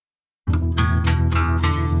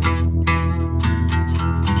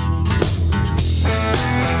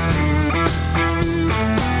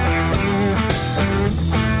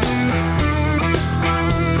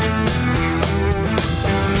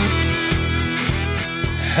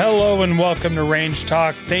Hello and welcome to Range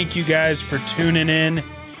Talk. Thank you guys for tuning in.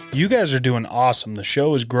 You guys are doing awesome. The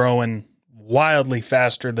show is growing wildly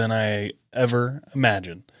faster than I ever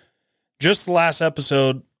imagined. Just the last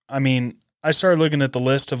episode, I started looking at the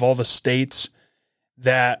list of all the states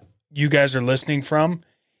that you guys are listening from,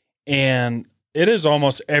 and it is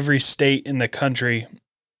almost every state in the country,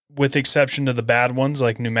 with the exception to the bad ones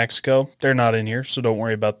like New Mexico. They're not in here, so don't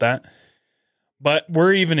worry about that. But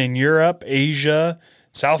we're even in Europe, Asia,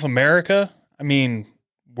 South America.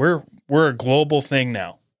 We're a global thing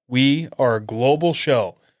now. We are a global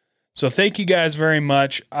show. So thank you guys very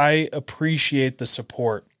much. I appreciate the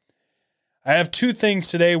support. I have two things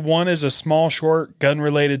today. One is a small, short,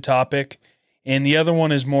 gun-related topic, and the other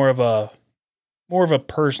one is more of a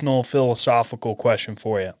personal, philosophical question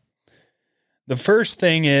for you. The first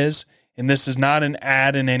thing is, and this is not an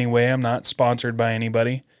ad in any way, I'm not sponsored by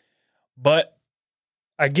anybody, but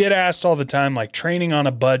I get asked all the time, like, training on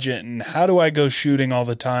a budget and how do I go shooting all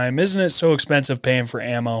the time? Isn't it so expensive paying for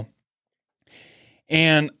ammo?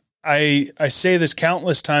 And I say this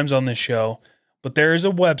countless times on this show, but there is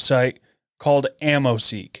a website called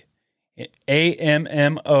AmmoSeek.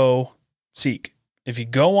 AMMO Seek. If you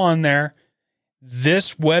go on there,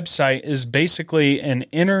 this website is basically an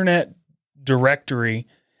internet directory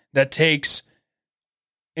that takes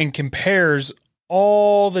and compares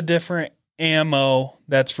all the different ammo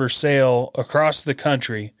that's for sale across the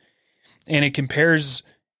country, and it compares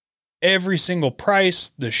every single price,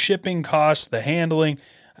 the shipping costs, the handling,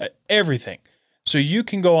 everything. So you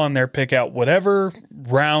can go on there, pick out whatever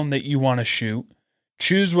round that you want to shoot,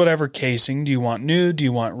 choose whatever casing. Do you want new? Do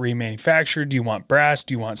you want remanufactured? Do you want brass?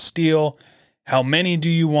 Do you want steel? How many do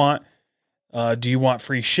you want? Do you want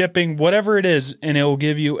free shipping? Whatever it is, and it will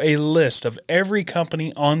give you a list of every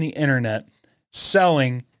company on the internet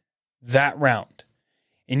selling that round.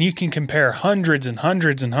 And you can compare hundreds and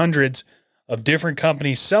hundreds and hundreds of different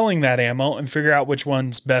companies selling that ammo and figure out which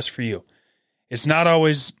one's best for you. It's not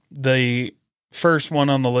always the first one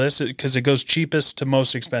on the list because it goes cheapest to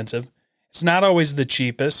most expensive. It's not always the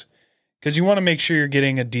cheapest because you want to make sure you're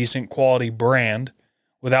getting a decent quality brand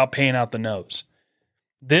without paying out the nose.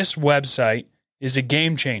 This website is a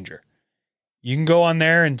game changer. You can go on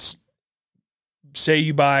there and say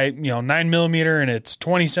you buy, 9mm and it's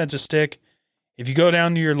 20 cents a stick. If you go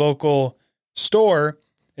down to your local store,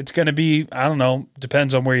 it's going to be,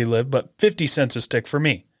 depends on where you live, but 50 cents a stick for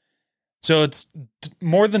me. So it's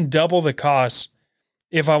more than double the cost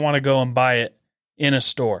if I want to go and buy it in a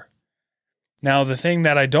store. Now, the thing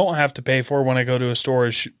that I don't have to pay for when I go to a store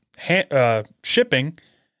is shipping,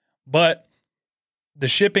 but the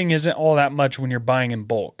shipping isn't all that much when you're buying in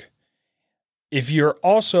bulk. If you're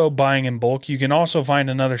also buying in bulk, you can also find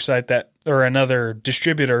another site another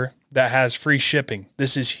distributor that has free shipping.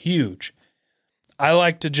 This is huge. I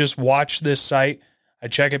like to just watch this site. I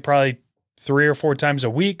check it probably 3 or 4 times a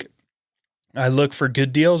week. I look for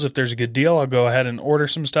good deals. If there's a good deal, I'll go ahead and order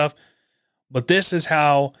some stuff. But this is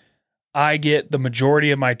how I get the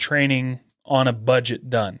majority of my training on a budget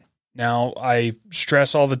done. Now, I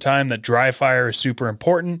stress all the time that dry fire is super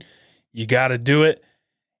important. You got to do it.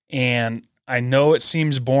 And I know it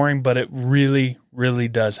seems boring, but it really, really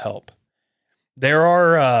does help. There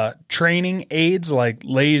are training aids like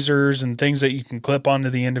lasers and things that you can clip onto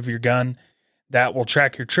the end of your gun that will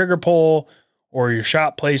track your trigger pull or your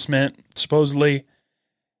shot placement, supposedly.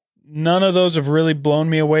 None of those have really blown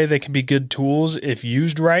me away. They can be good tools if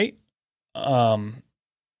used right. But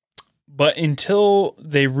until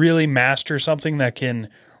they really master something that can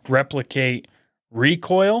replicate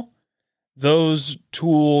recoil, those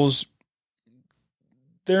tools,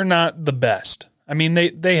 they're not the best.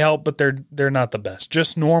 They help, but they're not the best.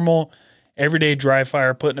 Just normal, everyday dry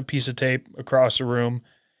fire, putting a piece of tape across the room,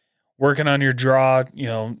 working on your draw.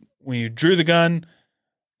 When you drew the gun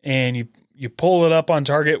and you pull it up on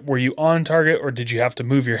target, were you on target or did you have to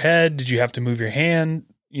move your head? Did you have to move your hand?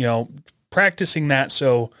 Practicing that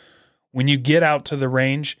so when you get out to the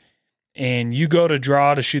range and you go to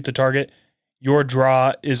draw to shoot the target, your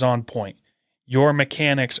draw is on point. Your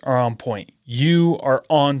mechanics are on point. You are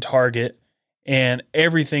on target and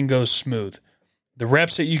everything goes smooth. The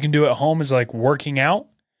reps that you can do at home is like working out.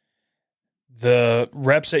 The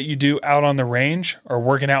reps that you do out on the range are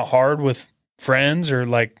working out hard with friends or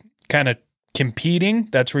like kind of competing.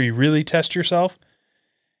 That's where you really test yourself.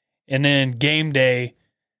 And then game day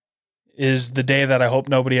is the day that I hope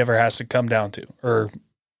nobody ever has to come down to or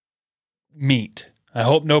meet. I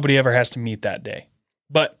hope nobody ever has to meet that day.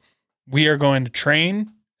 But we are going to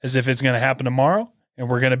train as if it's going to happen tomorrow, and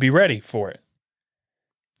we're going to be ready for it.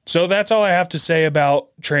 So that's all I have to say about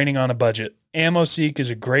training on a budget. AmmoSeek is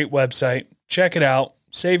a great website. Check it out.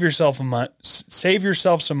 save yourself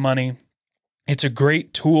some money. It's a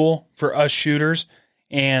great tool for us shooters,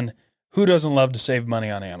 and who doesn't love to save money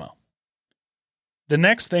on ammo? The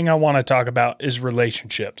next thing I want to talk about is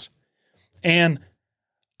relationships. And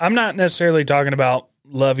I'm not necessarily talking about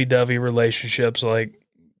lovey-dovey relationships, like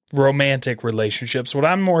romantic relationships. What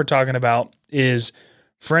I'm more talking about is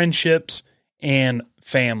friendships and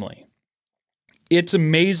family. It's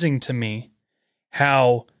amazing to me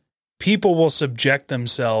how people will subject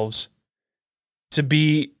themselves to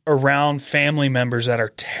be around family members that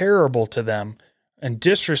are terrible to them and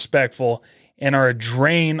disrespectful and are a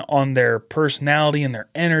drain on their personality and their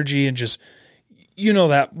energy, and just,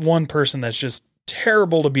 that one person that's just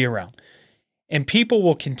terrible to be around. And people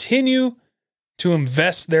will continue to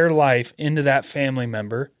invest their life into that family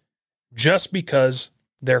member just because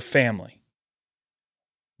they're family.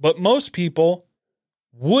 But most people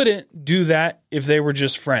wouldn't do that if they were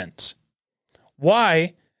just friends.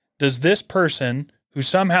 Why does this person who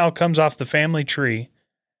somehow comes off the family tree,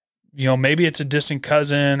 maybe it's a distant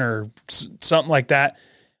cousin or something like that,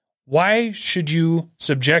 why should you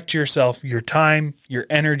subject yourself, your time, your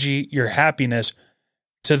energy, your happiness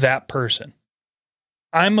to that person?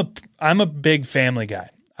 I'm a big family guy.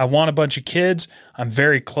 I want a bunch of kids. I'm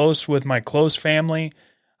very close with my close family.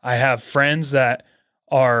 I have friends that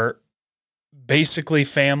are basically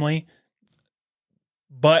family,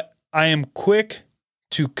 but I am quick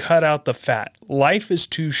to cut out the fat. Life is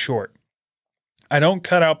too short. I don't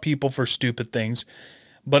cut out people for stupid things,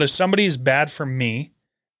 but if somebody is bad for me,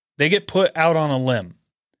 they get put out on a limb.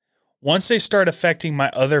 Once they start affecting my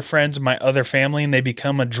other friends, my other family, and they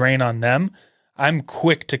become a drain on them, I'm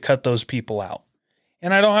quick to cut those people out.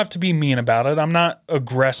 And I don't have to be mean about it. I'm not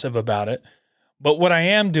aggressive about it. But what I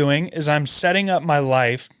am doing is I'm setting up my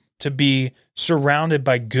life to be surrounded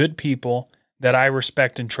by good people that I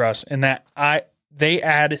respect and trust, and that they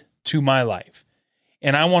add to my life.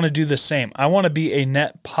 And I want to do the same. I want to be a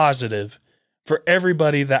net positive for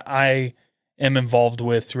everybody that I am involved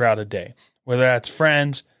with throughout a day, whether that's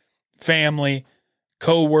friends, family,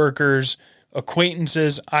 co-workers,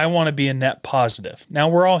 acquaintances. I want to be a net positive. Now,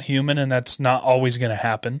 we're all human, and that's not always going to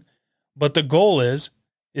happen. But the goal is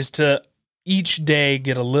to each day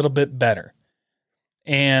get a little bit better.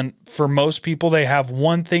 And for most people, they have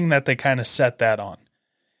one thing that they kind of set that on.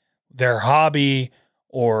 Their hobby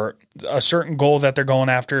or a certain goal that they're going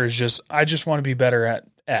after is just, I just want to be better at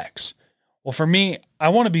X. Well, for me, I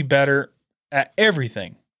want to be better at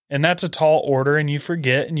everything. And that's a tall order, and you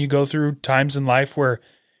forget, and you go through times in life where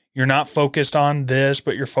you're not focused on this,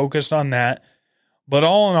 but you're focused on that. But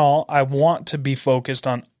all in all, I want to be focused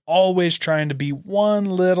on always trying to be one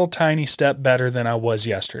little tiny step better than I was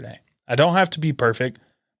yesterday. I don't have to be perfect,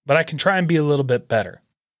 but I can try and be a little bit better.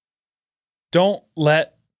 Don't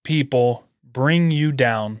let people bring you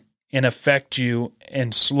down and affect you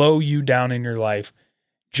and slow you down in your life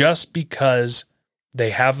just because they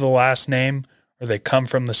have the last name or they come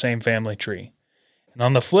from the same family tree. And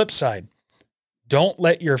on the flip side, don't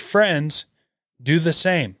let your friends do the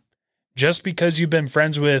same. Just because you've been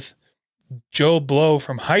friends with Joe Blow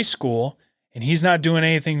from high school and he's not doing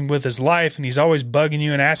anything with his life and he's always bugging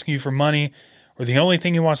you and asking you for money, or the only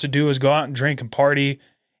thing he wants to do is go out and drink and party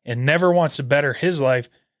and never wants to better his life,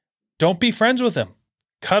 don't be friends with him.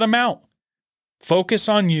 Cut him out. Focus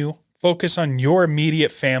on you. Focus on your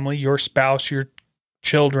immediate family, your spouse, your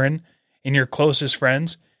children, and your closest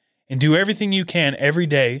friends, and do everything you can every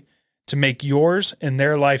day to make yours and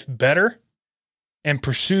their life better and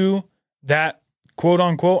pursue that quote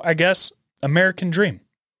unquote, I guess, American dream.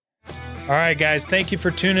 All right, guys, thank you for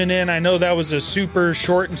tuning in. I know that was a super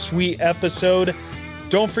short and sweet episode.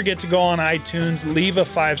 Don't forget to go on iTunes, leave a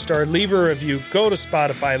 5-star, leave a review, go to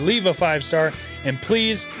Spotify, leave a 5-star, and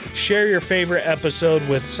please share your favorite episode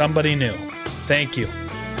with somebody new. Thank you.